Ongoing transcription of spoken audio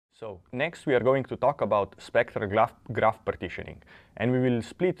So next we are going to talk about spectral graph partitioning, and we will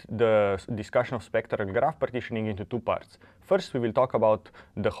split the discussion of spectral graph partitioning into two parts. First we will talk about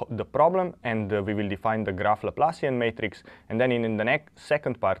the problem, and we will define the graph Laplacian matrix, and then in the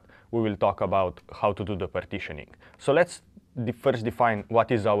second part we will talk about how to do the partitioning. So let's first define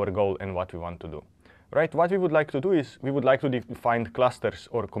what is our goal and what we want to do. Right, what we would like to do is we would like to define clusters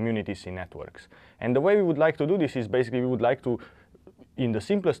or communities in networks. And the way we would like to do this is basically we would like to, in the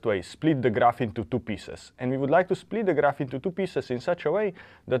simplest way, split the graph into two pieces. And we would like to split the graph into two pieces in such a way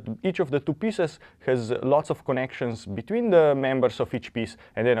that each of the two pieces has lots of connections between the members of each piece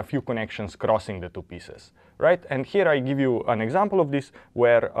and then a few connections crossing the two pieces. Right? And here I give you an example of this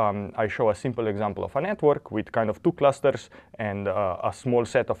where I show a simple example of a network with kind of two clusters and a small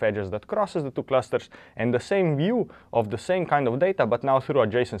set of edges that crosses the two clusters and the same view of the same kind of data, but now through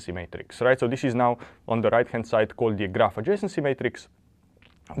adjacency matrix. Right? So this is now on the right-hand side called the graph adjacency matrix,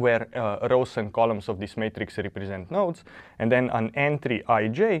 where rows and columns of this matrix represent nodes, and then an entry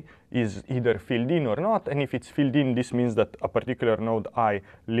ij is either filled in or not, and if it's filled in, this means that a particular node I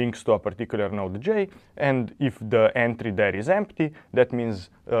links to a particular node j, and if the entry there is empty, that means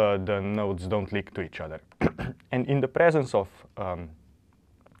the nodes don't link to each other. And in the presence of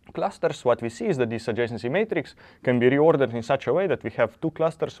clusters, what we see is that this adjacency matrix can be reordered in such a way that we have two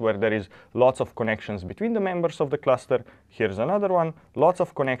clusters where there is lots of connections between the members of the cluster. Here's another one, lots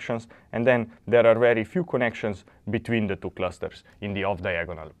of connections, and then there are very few connections between the two clusters in the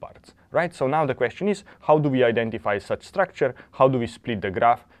off-diagonal parts. Right? So now the question is, how do we identify such structure? How do we split the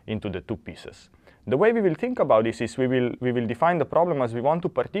graph into the two pieces? The way we will think about this is we will define the problem as we want to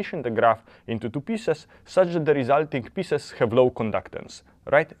partition the graph into two pieces such that the resulting pieces have low conductance.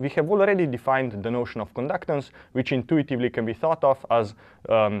 Right? We have already defined the notion of conductance, which intuitively can be thought of as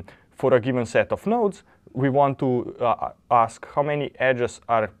for a given set of nodes, we want to ask how many edges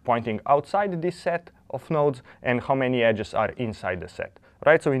are pointing outside this set of nodes and how many edges are inside the set.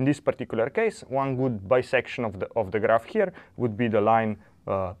 Right? So in this particular case, one good bisection of the graph here would be the line,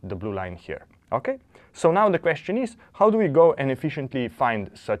 the blue line here. Okay, so now the question is, how do we go and efficiently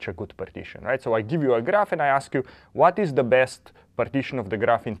find such a good partition, right? So I give you a graph and I ask you, what is the best partition of the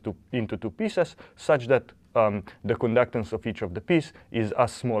graph into two pieces such that the conductance of each of the piece is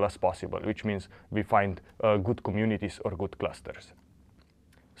as small as possible, which means we find good communities or good clusters.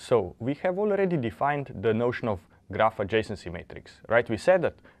 So we have already defined the notion of graph adjacency matrix, right? We said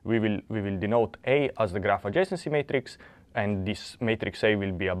that we will denote A as the graph adjacency matrix, and this matrix A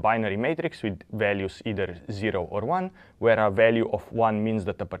will be a binary matrix with values either 0 or 1, where a value of 1 means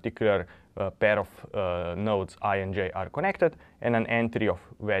that a particular pair of nodes I and j are connected, and an entry of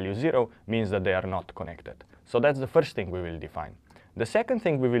value 0 means that they are not connected. So that's the first thing we will define. The second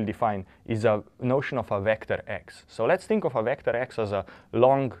thing we will define is a notion of a vector x. So let's think of a vector x as a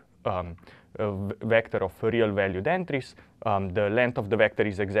long vector of real valued entries. The length of the vector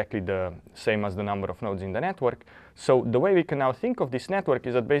is exactly the same as the number of nodes in the network. So the way we can now think of this network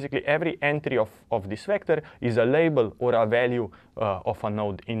is that basically every entry of this vector is a label or a value of a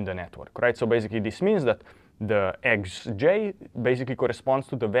node in the network, right? So basically this means that the xj basically corresponds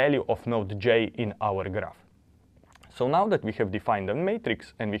to the value of node j in our graph. So now that we have defined the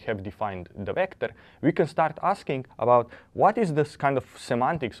matrix and we have defined the vector, we can start asking about what is this kind of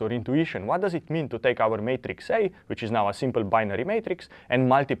semantics or intuition? What does it mean to take our matrix A, which is now a simple binary matrix, and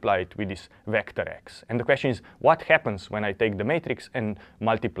multiply it with this vector x? And the question is, what happens when I take the matrix and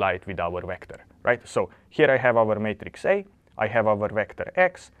multiply it with our vector, right? So here I have our matrix A, I have our vector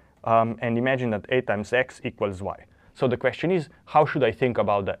x, and imagine that A times x equals y. So the question is, how should I think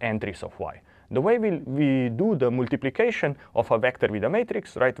about the entries of y? The way we do the multiplication of a vector with a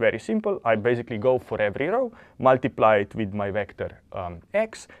matrix, right, very simple. I basically go for every row, multiply it with my vector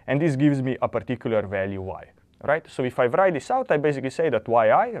x, and this gives me a particular value y, right? So if I write this out, I basically say that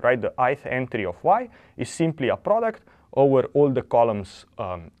yi, right, the ith entry of y, is simply a product over all the columns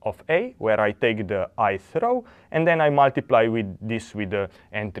of A, where I take the ith row, and then I multiply with the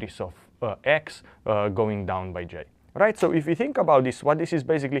entries of x going down by j. Right, so if we think about this, what this is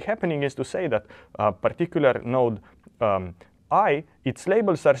basically happening is to say that a particular node I, its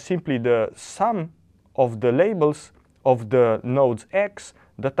labels are simply the sum of the labels of the nodes x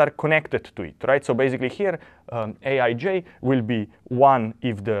that are connected to it, right? So basically here, aij will be 1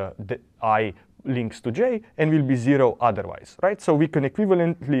 if the I links to j, and will be 0 otherwise, right? So we can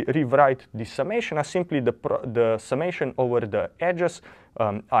equivalently rewrite this summation as simply the summation over the edges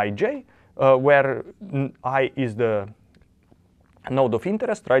ij, where I is the node of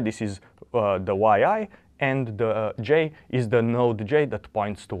interest, right? This is the yi, and the j is the node j that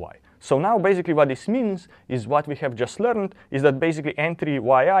points to y. So now basically what this means is what we have just learned is that basically entry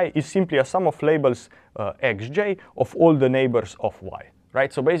yi is simply a sum of labels xj of all the neighbors of y.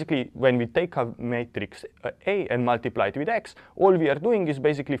 Right? So basically, when we take a matrix A and multiply it with x, all we are doing is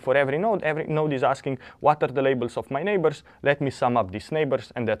basically for every node is asking, what are the labels of my neighbors? Let me sum up these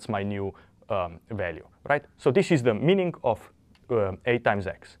neighbors, and that's my new value. Right? So this is the meaning of A times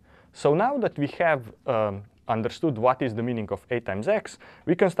x. So now that we have understood what is the meaning of A times x,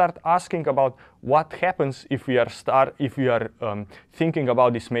 we can start asking about what happens if we are thinking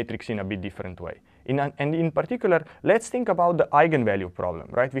about this matrix in a bit different way. And in particular, let's think about the eigenvalue problem,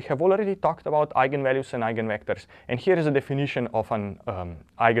 right? We have already talked about eigenvalues and eigenvectors, and here is a definition of an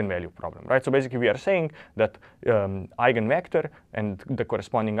eigenvalue problem, right? So basically, we are saying that eigenvector and the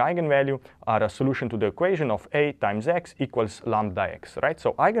corresponding eigenvalue are a solution to the equation of A times x equals lambda x, right?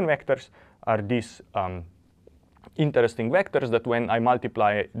 So eigenvectors are these interesting vectors that when I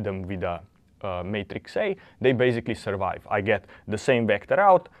multiply them with a matrix A, they basically survive. I get the same vector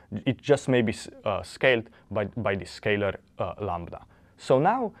out, it just may be scaled by the scalar lambda. So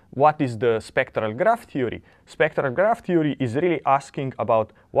now, what is the spectral graph theory? Spectral graph theory is really asking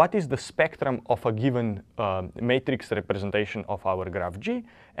about what is the spectrum of a given matrix representation of our graph G,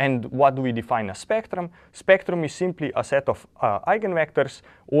 and what do we define as spectrum? Spectrum is simply a set of eigenvectors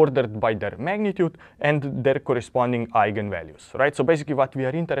ordered by their magnitude and their corresponding eigenvalues, right? So basically what we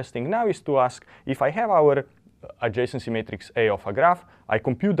are interested in now is to ask, if I have our adjacency matrix A of a graph, I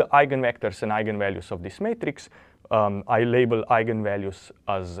compute the eigenvectors and eigenvalues of this matrix, I label eigenvalues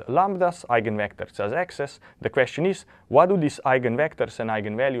as lambdas, eigenvectors as x's. The question is, what do these eigenvectors and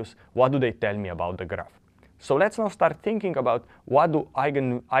eigenvalues, what do they tell me about the graph? So let's now start thinking about what do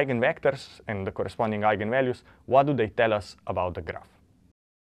eigenvectors and the corresponding eigenvalues, what do they tell us about the graph?